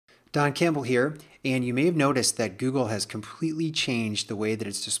Don Campbell here, and you may have noticed that Google has completely changed the way that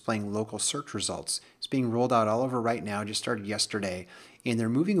it's displaying local search results. It's being rolled out all over right now, just started yesterday, and they're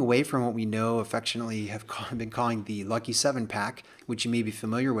moving away from what we know affectionately have been calling the Lucky 7 pack, which you may be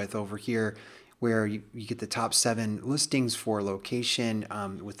familiar with over here, where you get the top 7 listings for location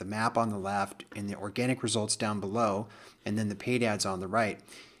with the map on the left and the organic results down below, and then the paid ads on the right.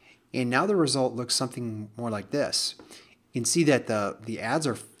 And now the result looks something more like this. You can see that the ads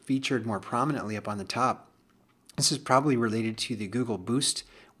are featured more prominently up on the top. This is probably related to the Google Boost,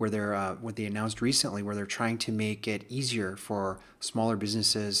 where they're what they announced recently, where they're trying to make it easier for smaller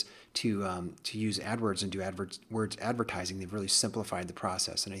businesses to use AdWords and do AdWords advertising. They've really simplified the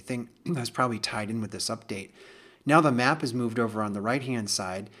process, and I think that's probably tied in with this update. Now the map is moved over on the right-hand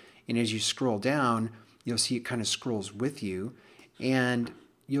side, and as you scroll down, you'll see it kind of scrolls with you, and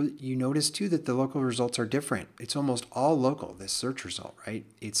you notice too that the local results are different. It's almost all local, this search result, right?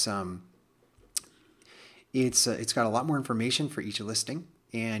 It's got a lot more information for each listing,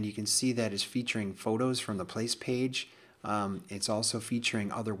 and you can see that it's featuring photos from the place page. It's also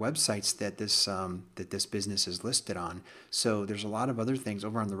featuring other websites that this business is listed on. So there's a lot of other things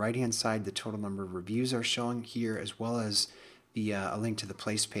over on the right hand side. The total number of reviews are showing here, as well as a link to the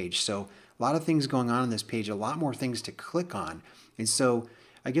place page. So a lot of things going on this page, a lot more things to click on, and so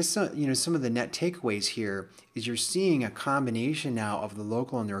I guess some of the net takeaways here is you're seeing a combination now of the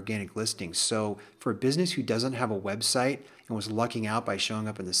local and the organic listings. So for a business who doesn't have a website and was lucking out by showing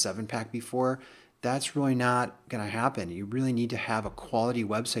up in the 7-pack before, that's really not going to happen. You really need to have a quality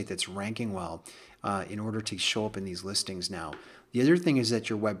website that's ranking well in order to show up in these listings now. The other thing is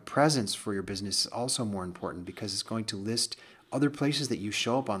that your web presence for your business is also more important, because it's going to list other places that you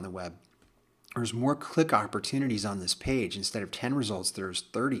show up on the web. There's more click opportunities on this page. Instead of 10 results, there's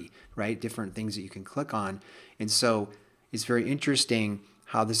 30, right? Different things that you can click on. And so it's very interesting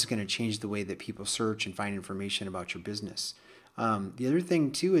how this is going to change the way that people search and find information about your business. The other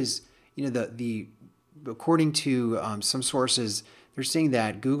thing too is, according to some sources, they're saying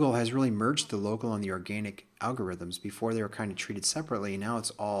that Google has really merged the local and the organic algorithms. Before they were kind of treated separately. Now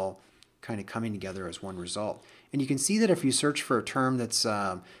it's all kind of coming together as one result. And you can see that if you search for a term that's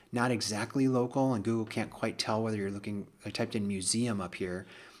not exactly local and Google can't quite tell whether you're looking, I typed in museum up here.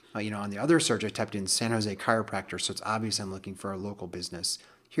 On the other search, I typed in San Jose chiropractor, so it's obvious I'm looking for a local business.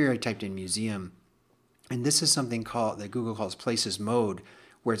 Here I typed in museum, and this is something that Google calls places mode,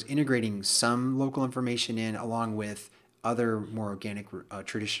 where it's integrating some local information in along with other more organic,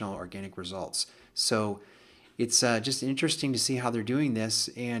 traditional organic results. So it's just interesting to see how they're doing this,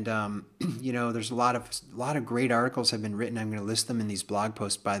 and there's a lot of great articles have been written. I'm going to list them in these blog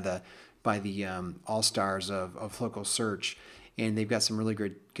posts by the all stars of local search, and they've got some really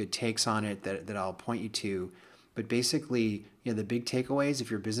good takes on it that I'll point you to. But basically, the big takeaways: if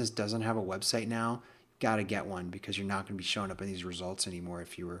your business doesn't have a website now, got to get one, because you're not going to be showing up in these results anymore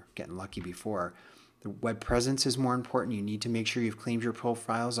if you were getting lucky before. The web presence is more important. You need to make sure you've claimed your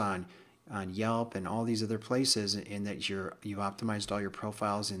profiles on Yelp and all these other places, and that you've optimized all your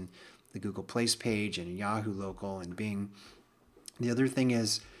profiles in the Google Place page and Yahoo Local and Bing. The other thing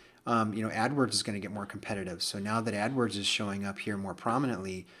is, AdWords is going to get more competitive. So now that AdWords is showing up here more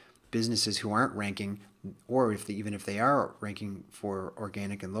prominently, businesses who aren't ranking, or even if they are ranking for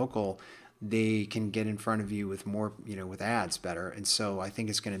organic and local, they can get in front of you with more, with ads better. And so I think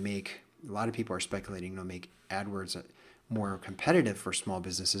it's going to make, a lot of people are speculating it'll make AdWords more competitive for small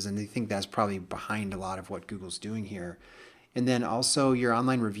businesses, and they think that's probably behind a lot of what Google's doing here. And then also your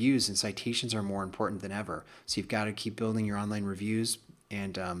online reviews and citations are more important than ever. So you've got to keep building your online reviews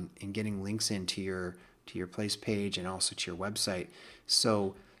and getting links into your place page and also to your website.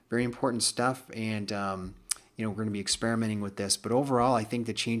 So very important stuff, and we're going to be experimenting with this. But overall, I think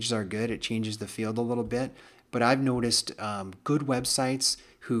the changes are good. It changes the field a little bit. But I've noticed good websites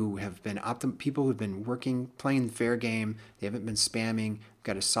who have been people who've been playing the fair game. They haven't been spamming.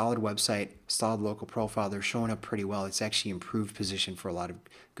 Got a solid website, solid local profile. They're showing up pretty well. It's actually improved position for a lot of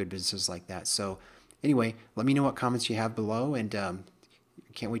good businesses like that. So anyway, let me know what comments you have below, and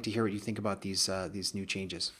can't wait to hear what you think about these new changes.